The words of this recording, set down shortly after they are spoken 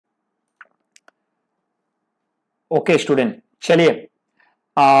Okay, student. चलिए.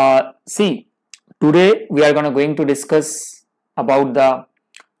 See, today we are going to discuss about the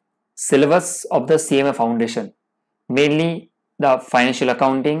syllabus of the CMA Foundation, mainly the financial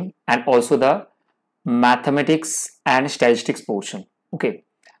accounting and also the mathematics and statistics portion. Okay,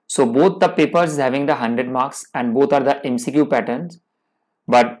 so both the papers is having the 100 marks and both are the MCQ patterns.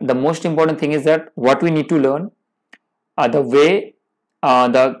 But the most important thing is that what we need to learn, the way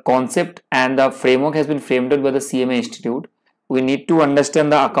the concept and the framework has been framed out by the CMA Institute. We need to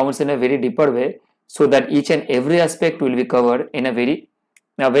understand the accounts in a very deeper way so that each and every aspect will be covered in a very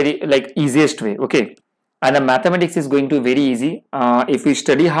like easiest way. Okay, and the mathematics is going to be very easy. If we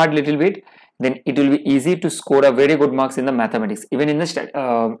study hard little bit, then it will be easy to score a very good marks in the mathematics, even in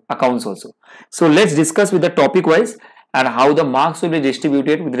the accounts also. So let's discuss with the topic wise and how the marks will be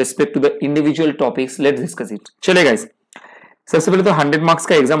distributed with respect to the individual topics. Let's discuss it. चले guys. सबसे पहले तो 100 marks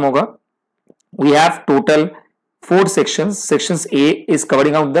का exam होगा. We have total 4 sections. Sections A is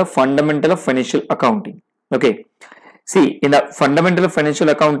covering out the fundamental of financial accounting. Okay, see, in the fundamental of financial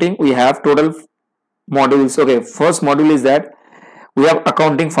accounting we have total modules. Okay, first module is that we have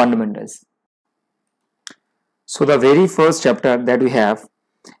accounting fundamentals. So the very first chapter that we have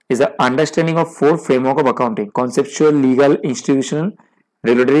is the understanding of 4 framework of accounting: conceptual, legal, institutional,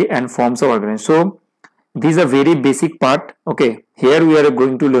 regulatory and forms of organization. So these are very basic part. Okay, here we are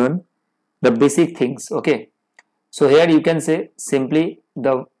going to learn the basic things. Okay, so here you can say simply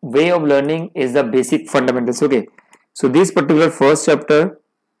the way of learning is the basic fundamentals. Okay, so this particular first chapter,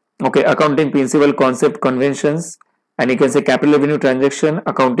 okay, accounting principle, concept, conventions, and you can say capital revenue transaction,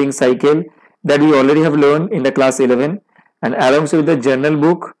 accounting cycle, that we already have learned in the class 11, and alongside with the journal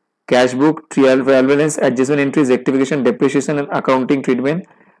book, cash book, trial balance, adjustment entries, rectification, depreciation and accounting treatment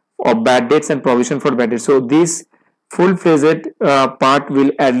of bad debts and provision for bad debts. So this full-fledged part will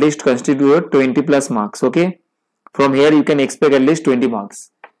at least constitute 20 plus marks. Okay, from here you can expect at least 20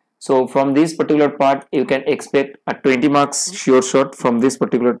 marks. So from this particular part you can expect a 20 marks sure shot from this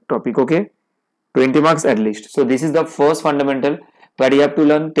particular topic. Okay, 20 marks at least. So this is the first fundamental where you have to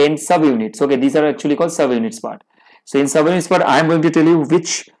learn 10 subunits. Okay, these are actually called subunits part. So in subunits part I am going to tell you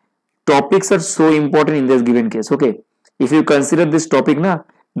which topics are so important in this given case. Okay, if you consider this topic now,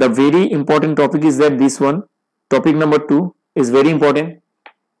 the very important topic is that this one, topic number 2 is very important.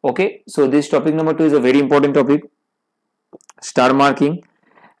 Okay, so this topic number 2 is a very important topic, star marking,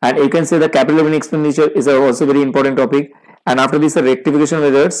 and you can say the capital revenue expenditure is also very important topic, and after this the rectification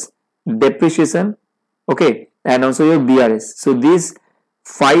methods, depreciation, okay, and also your BRS. So these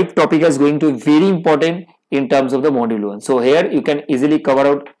 5 topics is going to be very important in terms of the module 1. So here you can easily cover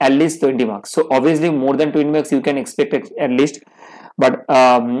out at least 20 marks. So obviously more than 20 marks you can expect at least, but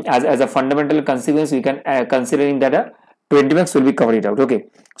as a fundamental consequence we can considering that 20 marks will be covered out. Okay,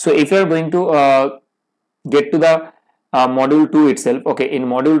 so if you are going to get to the module 2 itself, okay, in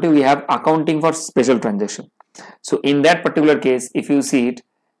module 2 we have accounting for special transaction. So in that particular case, if you see it,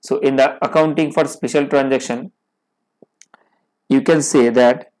 so in the accounting for special transaction, you can say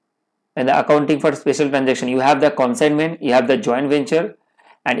that in the accounting for special transaction you have the consignment, you have the joint venture,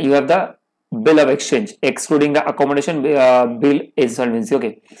 and you have the bill of exchange, excluding the accommodation bill insolvency.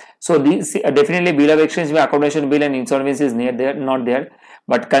 Okay, so these definitely bill of exchange, accommodation bill and insolvency is near there, not there,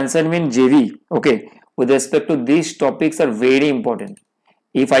 but consignment JV, okay, with respect to these topics are very important.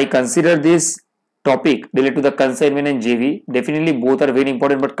 If I consider this topic related to the consignment and JV, definitely both are very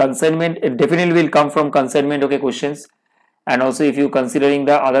important, but consignment, it definitely will come from consignment, okay, questions. And also if you considering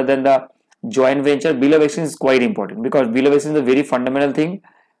the other than the joint venture, bill of exchange is quite important, because bill of exchange is a very fundamental thing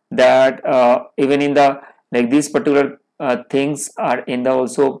that even in the like these particular things are in the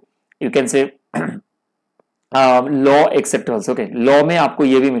also you can say law etc. Okay, law में आपको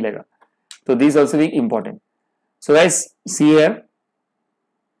ये भी मिलेगा, so these also being important. So guys, see here,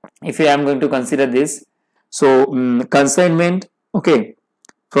 if I am going to consider this, so consignment, okay,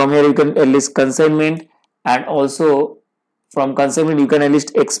 from here you can at least consignment, and also from consignment you can at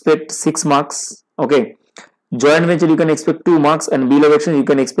least expect 6 marks. Okay, joint venture you can expect 2 marks, and bill of exchange you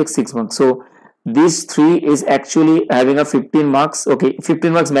can expect 6 marks. So these 3 is actually having a 15 marks. Okay,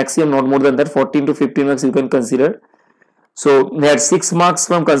 15 marks maximum, not more than that. 14 to 15 marks you can consider. So there are 6 marks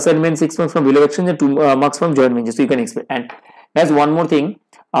from consignment, 6 marks from bill of exchange, and 2 marks from joint venture. So you can expect. And there's one more thing,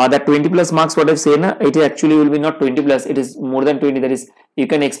 that 20 plus marks what I've said, it actually will be not 20 plus, it is more than 20. That is, you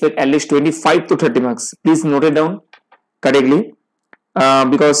can expect at least 25 to 30 marks. Please note it down correctly,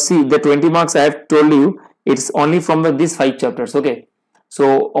 because see, the 20 marks I have told you, it's only from these 5 chapters. Okay,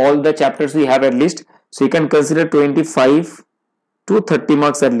 so all the chapters we have at least, so you can consider 25 to 30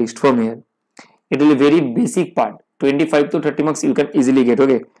 marks at least from here. It will be very basic part. 25 to 30 marks you can easily get.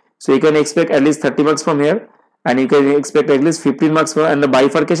 Okay, so you can expect at least 30 marks from here, and you can expect at least 15 marks for, and the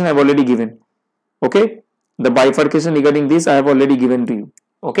bifurcation I have already given. Okay, the bifurcation regarding this I have already given to you.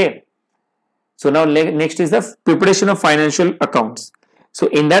 Okay, so now next is the preparation of financial accounts. So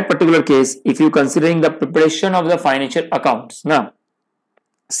in that particular case, if you considering the preparation of the financial accounts, now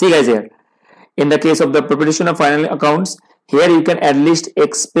see guys, here in the case of the preparation of financial accounts, here you can at least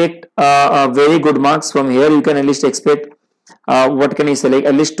expect very good marks. From here you can at least expect what can I say, like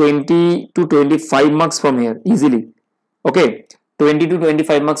at least 20 to 25 marks from here easily. Okay, 20 to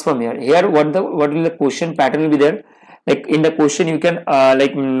 25 marks from here. Here what will the question pattern will be there? Like in the question you can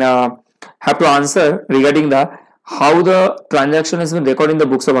have to answer regarding the how the transaction has been recorded in the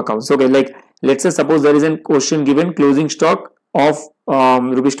books of accounts. Okay, like let's say suppose there is a question given closing stock of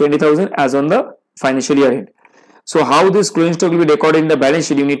rupees 20,000 as on the financial year end. So how this closing stock will be recorded in the balance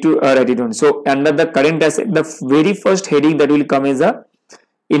sheet, you need to write it down. So under the current asset, the very first heading that will come is a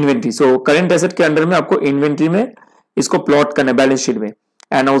inventory. So current asset के अंदर में आपको inventory में इसको plot करना है balance sheet में,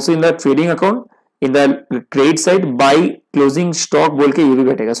 and also in the trading account in the trade side buy closing stock बोल के ये भी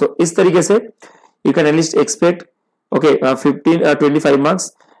बैठेगा. So इस तरीके से you can at least expect okay 25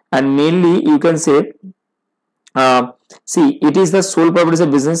 marks, and mainly you can say see it is the sole purpose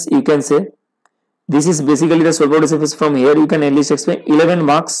of business. You can say this is basically the sole purpose of business. From here you can at least expect 11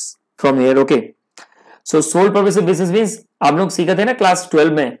 marks from here. Okay, so sole purpose of business means आप लोग सीखा थे ना class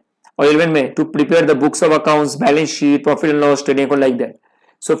 12 में और 11 में to prepare the books of accounts, balance sheet, profit and loss, trading account, like that.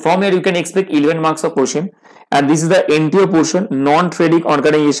 So from here you can expect 11 marks of portion, and this is the NTO portion, non-trading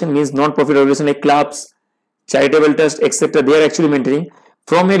organization means non-profit organization like clubs, charitable trust, etc. They are actually maintaining.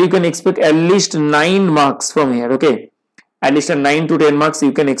 From here you can expect at least 9 marks from here. Okay, at least 9 to 10 marks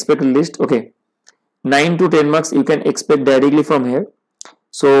you can expect at least. Okay, 9 to 10 marks you can expect directly from here.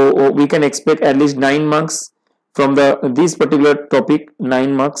 So we can expect at least 9 marks from this particular topic,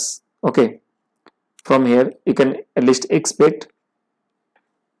 9 marks. Okay, from here you can at least expect.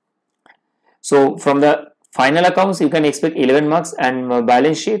 So from the final accounts you can expect 11 marks, and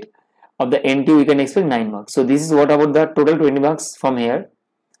balance sheet of the NTO you can expect 9 marks. So this is what about the total 20 marks from here.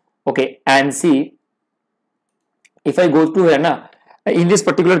 Okay, and see if I go to here now, in this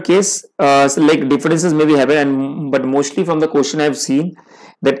particular case so like differences may be happen, and but mostly from the question I have seen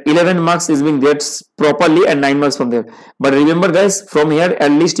that 11 marks is being get properly and 9 marks from there. But remember guys, from here at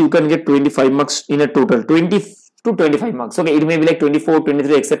least you can get 25 marks in a total, 20 to 25 marks. Okay, it may be like 24,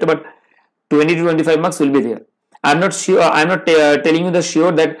 23, etc. But 20 to 25 marks will be there. I'm not sure, I'm not telling you the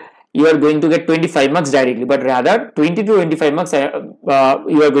sure that you are going to get 25 marks directly, but rather 20 to 25 marks you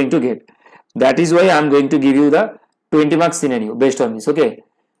are going to get. That is why I'm going to give you the 20 marks scenario based on this. Okay,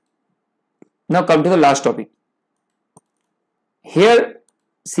 now come to the last topic. Here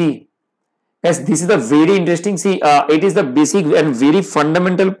see, yes, this is the very interesting. See, it is the basic and very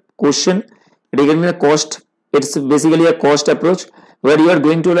fundamental question regarding the cost. It's basically a cost approach where you are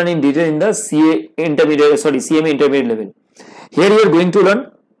going to learn in detail in the CMA intermediate level. Here you are going to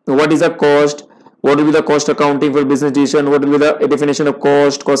learn what is the cost, what will be the cost accounting for business decision, what will be the definition of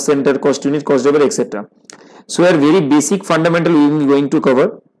cost, cost center, cost unit, cost driver, etc. So here very basic fundamental we are going to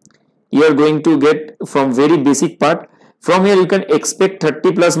cover. You are going to get from very basic part. From here you can expect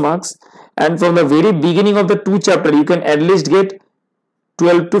 30 plus marks, and from the very beginning of the 2 chapter you can at least get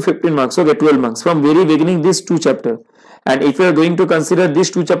 12 to 15 marks. Okay, 12 marks from very beginning this 2 chapter. And if you are going to consider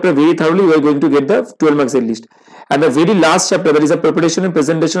this 2 chapter very thoroughly, you are going to get the 12 marks at least. And the very last chapter, that is a preparation and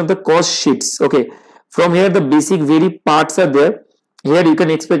presentation of the cost sheets. Okay, from here the basic very parts are there. Here you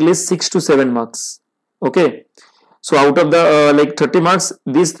can expect at least 6 to 7 marks. Okay, so out of the like 30 marks,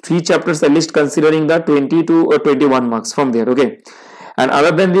 these 3 chapters at least considering the 20 to 21 marks from there. Okay, and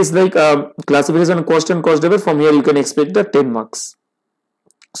other than this like classification of cost and cost driver, from here you can expect the 10 marks.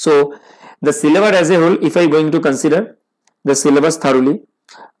 So the syllabus as a whole, if I am going to consider the syllabus thoroughly,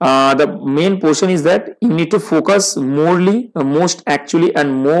 the main portion is that you need to focus most actually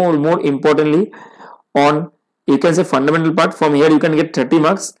and more importantly on, you can say, fundamental part. From here you can get 30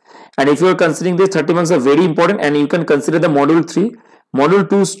 marks, and if you are considering these 30 marks are very important, and you can consider the module 3, module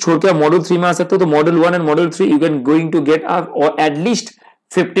 2 छोड़ के module 3 में आ सकते हो, तो module 1 and module 3 you can going to get or at least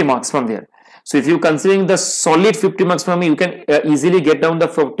 50 marks from there. So if you considering the solid 50 marks from here, you can easily get down the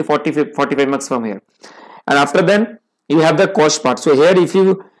 45 marks from here. And after then you have the cost part. So here if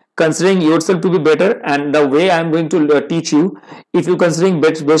you considering yourself to be better, and the way I am going to teach you, if you considering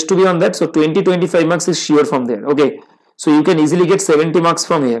best to be on that, so 20-25 marks is sure from there. Okay, so you can easily get 70 marks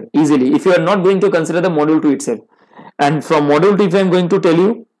from here easily if you are not going to consider the module 2 itself. And from module 2, if I am going to tell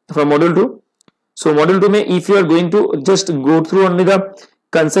you from module 2, so module 2 may, if you are going to just go through only the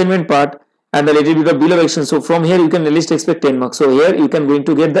consignment part and the little bit of bill of exchange, so from here you can at least expect 10 marks. So here you can going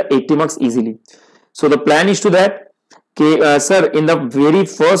to get the 80 marks easily. So the plan is to that, okay, sir, in the very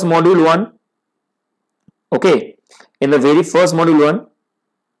first module 1, okay, in the very first module 1,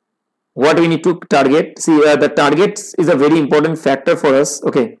 what we need to target, see, the targets is a very important factor for us,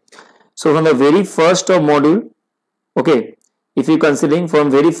 okay. So from the very first of module, okay, if you considering from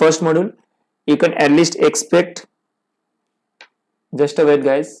very first module, you can at least expect, just a wait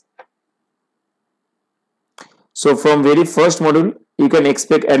guys. So from very first module, you can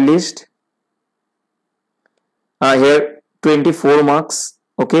expect at least here 24 marks,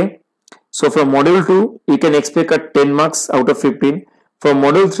 okay. So from module 2, you can expect a 10 marks out of 15. From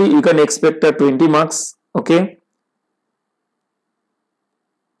module 3, you can expect a 20 marks, okay.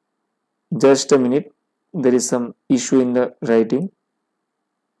 Just a minute, there is some issue in the writing.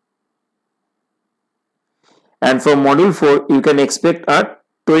 And from module 4, you can expect a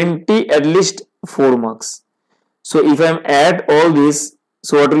 20 at least 4 marks. So if I add all this,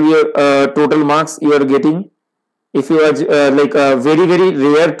 so what will be your total marks you are getting? If you are like a very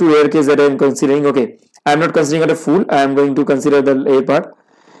rare to rare case that I am considering, okay, I am not considering it a full, I am going to consider the A part.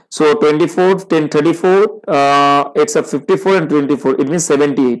 So 24, 10, 34, it's a 54 and 24, it means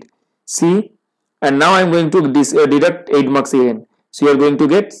 78. See, and now I am going to deduct 8 marks again. So you are going to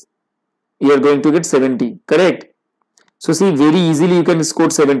get 70, correct? So see, very easily you can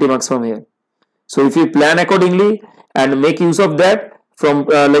score 70 marks from here. So if you plan accordingly and make use of that from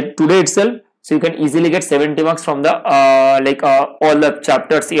like today itself, so you can easily get 70 marks from the all the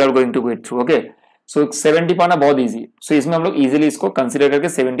chapters you are going to go through, okay. So 70 पाना बहुत easy. So इसमें हम लोग easily इसको consider करके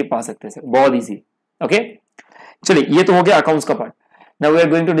 70 पा सकते हैं, बहुत easy, okay. चलिए, ये तो हो गया accounts का part. Now we are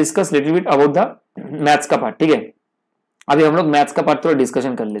going to discuss little bit about the maths का part, ठीक है. अभी हम लोग maths का part थोड़ा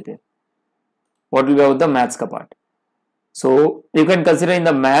discussion कर लेते हैं. What will be about the maths का part? So you can consider in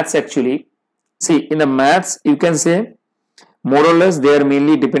the maths actually. See, in the maths you can say more or less they are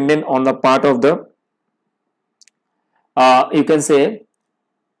mainly dependent on the part of the you can say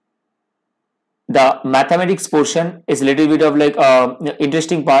the mathematics portion is a little bit of like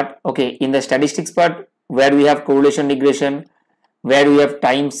interesting part, okay. In the statistics part, where we have correlation regression, where we have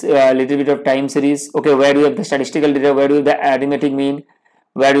times little bit of time series, okay, where we have the statistical data, where we have the arithmetic mean,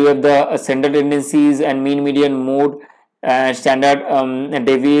 where we have the standard tendencies and mean, median, mode, standard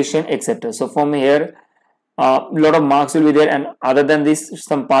deviation, etc. So from here lot of marks will be there, and other than this,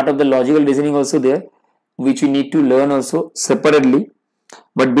 some part of the logical reasoning also there, which you need to learn also separately.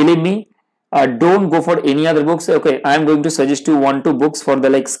 But believe me, don't go for any other books, okay. I am going to suggest you 1-2 books for the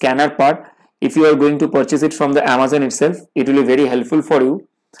like scanner part. If you are going to purchase it from the Amazon itself, it will be very helpful for you.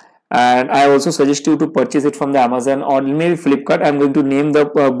 And I also suggest you to purchase it from the Amazon or maybe Flipkart. I am going to name the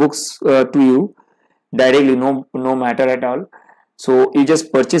books to you directly, no matter at all. So you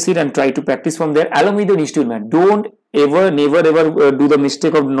just purchase it and try to practice from there along with the institute math. Don't ever, never do the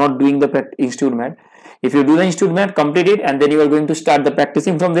mistake of not doing the institute math. If you do the institute math, complete it, and then you are going to start the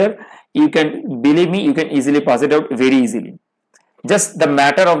practicing from there, you can, believe me, you can easily pass it out very easily. Just the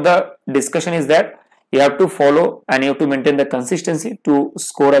matter of the discussion is that you have to follow and you have to maintain the consistency to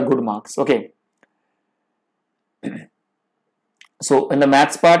score a good marks, okay. So in the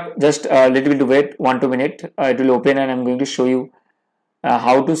maths part, just a little bit wait, 1-2 minutes, it will open and I am going to show you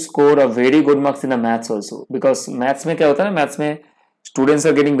how to score a very good marks in the maths also. Because maths में क्या होता है ना, maths में students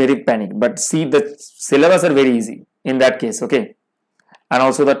are getting very panic, but see the syllabus are very easy in that case, okay. And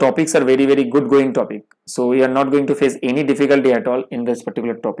also the topics are very good going topic, so we are not going to face any difficulty at all in this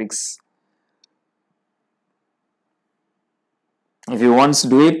particular topics. If you once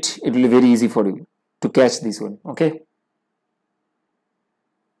do it, it will be very easy for you to catch this one, okay.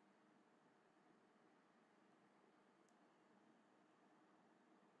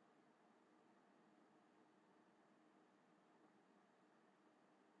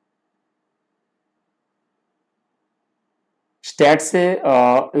 Stats से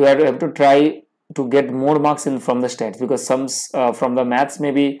you have to try to get more marks in from the stats, because some from the maths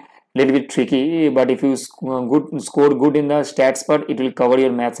may be little bit tricky, but if you score good in the stats part, it will cover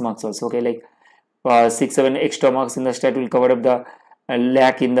your maths marks also, okay. Like 6-7 extra marks in the stat will cover up the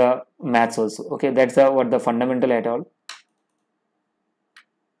lack in the maths also, okay. That's what the fundamental at all.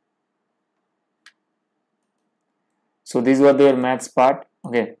 So these were their maths part,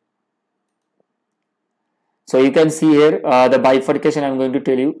 okay. So you can see here the bifurcation. I am going to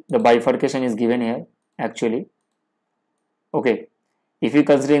tell you the bifurcation is given here actually, okay. If you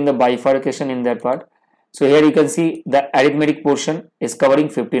consider in the bifurcation in that part, so here you can see the arithmetic portion is covering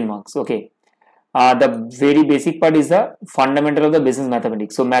 15 marks, okay. The very basic part is the fundamental of the business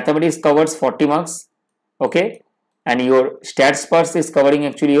mathematics. So mathematics covers 40 marks, okay, and your stats part is covering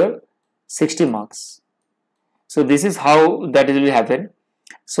actually your 60 marks. So this is how that will happen.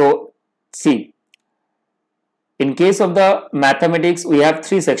 So see, In case of the mathematics, we have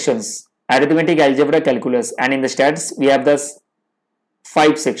 3 sections: arithmetic, algebra, calculus, and in the stats we have the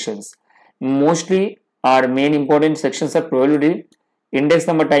 5 sections. Mostly our main important sections are probability, index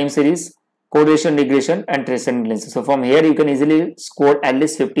number, time series, correlation, regression, and transcendency. So from here you can easily score at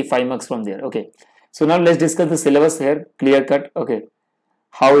least 55 marks from there. Okay, so now let's discuss the syllabus here, clear cut. Okay,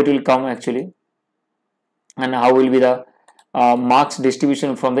 how it will come actually, and how will be the marks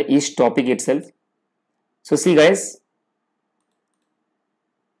distribution from the each topic itself. So see guys,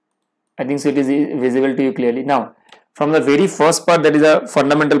 I think so it is visible to you clearly. Now from the very first part, that is a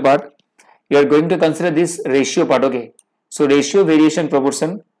fundamental part, you are going to consider this ratio part. Okay, so ratio, variation,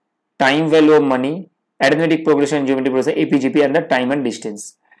 proportion, time value of money, arithmetic progression, geometry progression, APGP, and the time and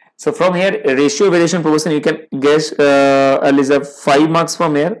distance. So from here, ratio, variation, proportion, you can guess at least 5 marks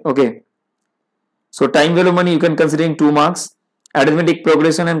from here. Okay, so time value of money you can considering 2 marks, arithmetic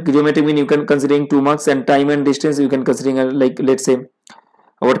progression and geometry mean you can considering 2 marks, and time and distance you can considering like, let's say,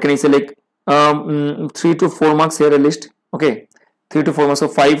 what can I say, like 3 to 4 marks here at least. Okay, 3 to 4 marks, so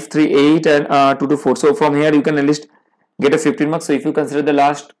 5, 3, 8, and 2 to 4. So from here you can at least get a 15 marks. So if you consider the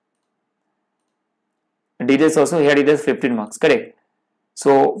last details also, here it is 15 marks, correct.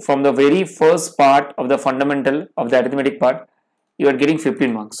 So from the very first part of the fundamental of the arithmetic part, you are getting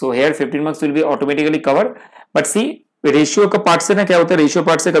 15 marks. So here 15 marks will be automatically covered. But see, ratio का part से ना क्या होता है, ratio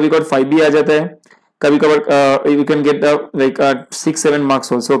part से कभी कभार 5 भी आ जाता है, कभी कभार you can get the like 6-7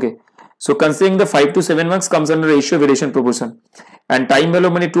 marks also. Okay, so considering the 5 to 7 marks comes under ratio, variation, proportion, and time value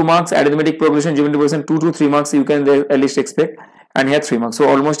of money 2 marks, arithmetic progression, geometry progression 2 to 3 marks you can at least expect, and here 3 marks. So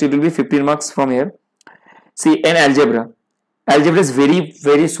almost it will be 15 marks from here. See, in algebra is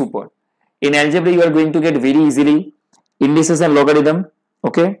very super. In algebra you are going to get very easily indices and logarithm.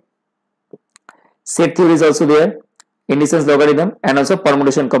 Okay, set theory is also there, indices, logarithm, and also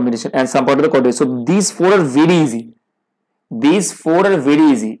permutation, combination, and some part of the quadratic. So these 4 are very easy. These 4 are very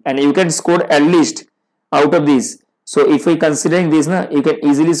easy, and you can score at least out of these. So if we considering this, na, you can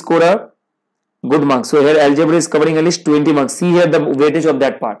easily score a good mark. So here algebra is covering at least 20 marks. See here the weightage of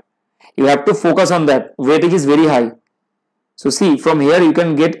that part. You have to focus on that. Weightage is very high. So see, from here you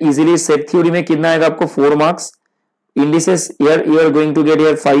can get easily set theory में कितना आएगा आपको 4 marks. Indices here you are going to get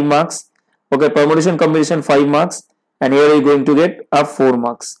here 5 marks. Okay, permutation, combination 5 marks, and here you are going to get 4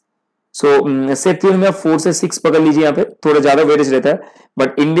 marks. So set theory में आप 4 से 6 पकड़ लीजिए, यहाँ पे थोड़ा ज्यादा वेटेज रहता है,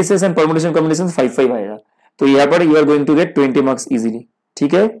 but indices and permutation combination 5 आएगा, तो यहाँ पर you are going to get 20 marks easily.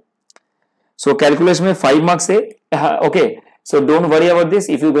 ठीक है, सो कैलकुलेशन में 5 मार्क्स है. Okay, so don't worry about this.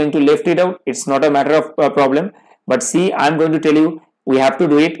 If you going to left it out, it's not a matter of problem, but C I am going to tell you we have to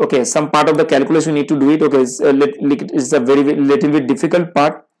do it. Okay, some part of the calculation we need to do it. Okay, it's a very little bit difficult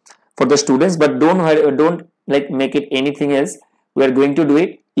part for the students, but don't like make it anything else. We are going to do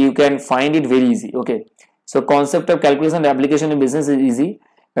it. You can find it very easy. Okay, so concept of calculation and application in business is easy.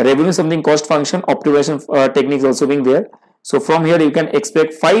 Revenue something, cost function, optimization techniques also being there. So from here you can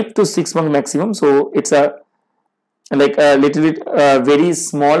expect 5 to 6 months maximum. So it's a like a little bit very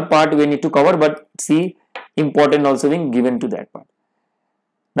small part we need to cover, but see, important also being given to that part.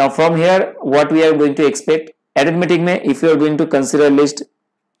 Now from here what we are going to expect, arithmetic mein if you are going to consider list,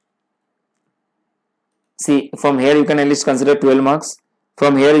 see from here you can at least consider 12 marks,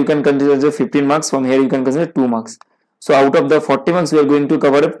 from here you can consider 15 marks, from here you can consider 2 marks. So out of the 40 marks we are going to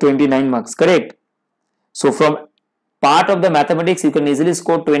cover up 29 marks, correct. So from part of the mathematics you can easily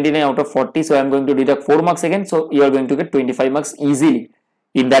score 29 out of 40. So I am going to deduct 4 marks again, so you are going to get 25 marks easily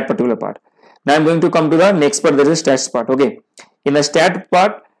in that particular part. Now I am going to come to the next part, that is stats part. Okay, in the stat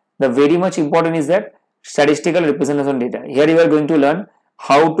part, the very much important is that statistical representation data. Here you are going to learn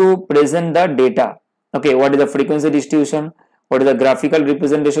how to present the data. Okay, what is the frequency distribution, what is the graphical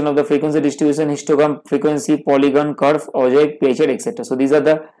representation of the frequency distribution, histogram, frequency, polygon, curve, object, picture, etc. So these are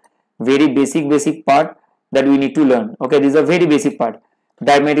the very basic part that we need to learn. Okay, these are very basic part.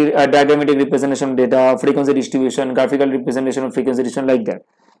 Diagrammatic representation data, frequency distribution, graphical representation of frequency distribution, like that.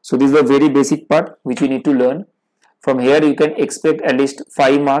 So these are very basic part which we need to learn. From here you can expect at least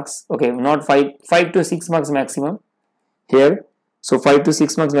 5 marks. Okay, not 5 to 6 marks maximum here. So 5 to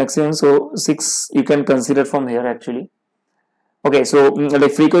 6 marks maximum. So 6 you can consider from here actually. Okay, so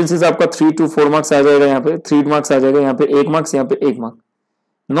like frequencies आपका 3 to 4 marks आ जाएगा, यहाँ पे 3 marks आ जाएगा, यहाँ पे 1 marks, यहाँ पे 1 mark.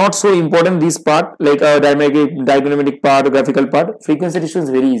 Not so important this part, like diagrammatic part, graphical part. Frequency distribution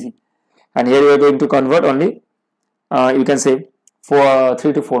is very easy, and here we are going to convert only you can say for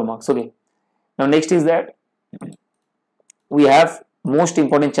 3 to 4 marks. Okay, now next is that we have most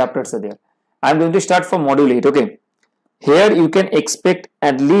important chapters are there. I am going to start from module 8. Okay, here you can expect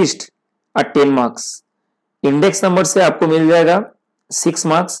at least a 10 marks. Index number से आपको मिल जाएगा 6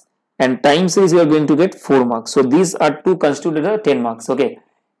 marks, and time series you are going to get 4 marks. So these are two constituted 10 marks. Okay,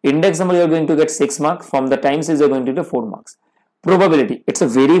 index number you are going to get 6 marks. From the time series you are going to get 4 marks. Probability, it's a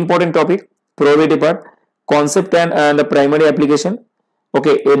very important topic. Probability part, concept and the primary application.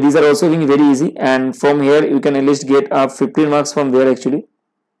 Okay, these are also being very easy, and from here you can at least get 15 marks from there actually.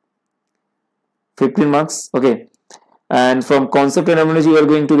 15 marks. Okay, and from concept and terminology you are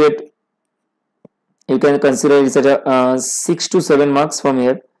going to get, you can consider it's at 6 to 7 marks. From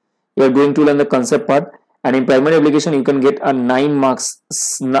here you are going to learn the concept part, and in primary application you can get a 9 marks,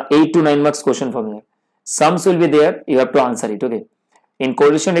 8 to 9 marks question from here. Sums will be there, you have to answer it. Okay, in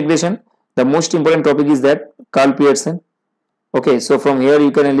correlation regression the most important topic is that Carl Pearson. Okay, so from here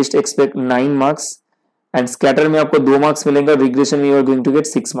you can at least expect 9 marks, and scatter में आपको 2 marks मिलेंगे, regression में you are going to get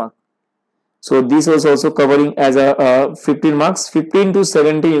 6 marks. So this was also covering as a 15 marks, 15 to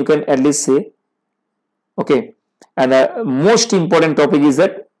 17 you can at least say. Okay, and the most important topic is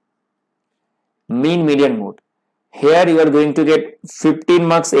that mean median mode. Here you are going to get 15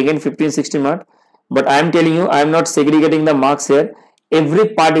 marks, again 15-16 marks, but I am telling you I am not segregating the marks here. Every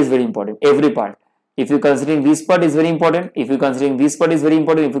part is very important, every part. If you considering this part is very important, if you considering this part is very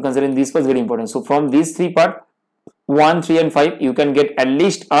important, if you considering this part is very important. So from these 3 parts, 1, 3 and 5 you can get at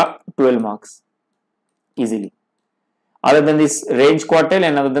least 12 marks easily. Other than this range quartile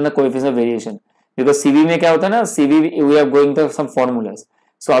and other than the coefficient of variation, because CV में क्या होता है ना, CV we are going to some formulas.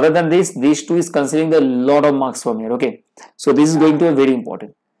 So other than this, these two is considering the lot of marks from here. Okay, so this is going to be very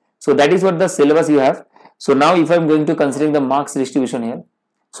important. So that is what the syllabus you have. So now if I am going to considering the marks distribution here,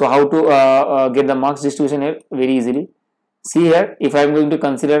 so how to get the marks distribution here very easily. See here, if I am going to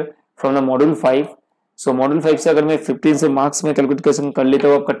consider from the module 5, so module 5 से अगर मैं 15 से marks में calculation कर लेता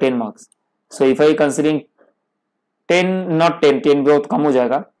हूँ आपका 10 marks. So if I considering 10, not 10 बहुत कम हो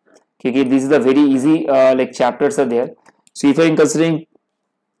जाएगा क्योंकि this is the very easy like chapters are there. So if I am considering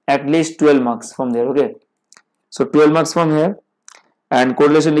at least 12 marks from there. Okay, so 12 marks from here, and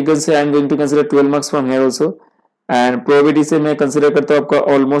correlation regression I am going to consider 12 marks from here also, and probability से मैं consider करता हूँ आपका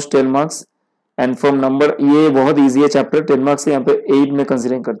almost 10 marks, and from number ये बहुत easy है chapter, 10 marks से यहाँ पे 8 में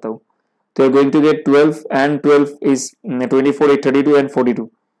consider करता हूँ. So you are going to get 12, and 12 is 24, 8, 32 and 42.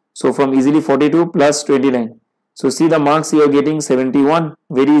 So from easily 42 plus 29. So see the marks you are getting 71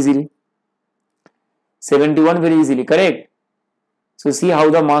 very easily. 71 very easily, correct? So see how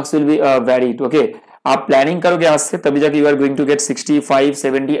the marks will be varied. Okay, आप planning करोगे आज से तभी जाके you are going to get 65,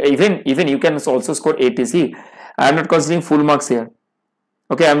 70, even you can also score 80. See, I am not considering full marks here.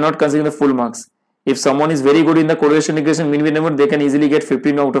 Okay, I am not considering the full marks. If someone is very good in the correlation regression mean median mode, they can easily get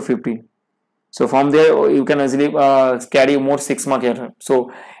 15 out of 15. So from there you can easily carry more 6 mark here.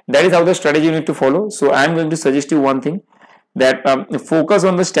 So that is how the strategy you need to follow. So I am going to suggest you one thing, that focus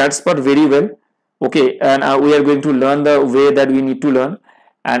on the stats part very well. Okay, and we are going to learn the way that we need to learn,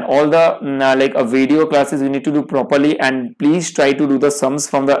 and all the like video classes we need to do properly, and please try to do the sums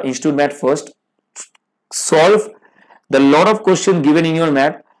from the institute math first. Solve the lot of question given in your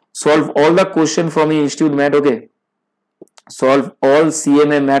math, solve all the question from your institute math. Okay, solve all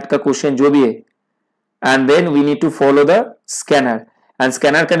CMA math का question जो भी है, and then we need to follow the scanner, and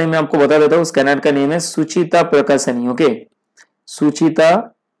scanner का name मैं आपको बता देता हूँ. scanner का नेम है सुचिता प्रकाशनी. Okay, Suchita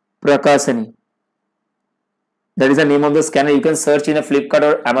प्रकाशनी, that is the name of the scanner. You can search in a Flipkart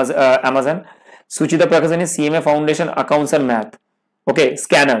or Amazon. Suchita Prakasani CMA Foundation Accounts and Math. Okay,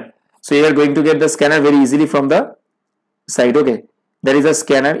 scanner. So you are going to get the scanner very easily from the site. Okay, there is a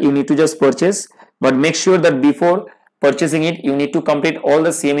scanner. You need to just purchase, but make sure that before purchasing it, you need to complete all the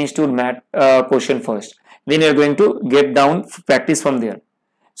CMA Institute Math question first. Then you are going to get down practice from there.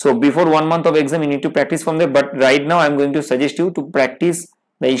 So before 1 month of exam, you need to practice from there. But right now, I am going to suggest you to practice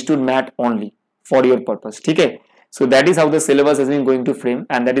the Institute Math only for your purpose. Okay, so that is how the syllabus has been going to frame,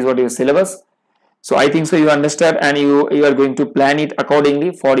 and that is what your syllabus. So I think so you understand, and you are going to plan it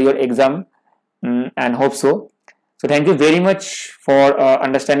accordingly for your exam, and hope so. So thank you very much for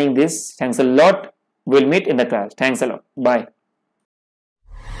understanding this. Thanks a lot. We'll meet in the class. Thanks a lot. Bye.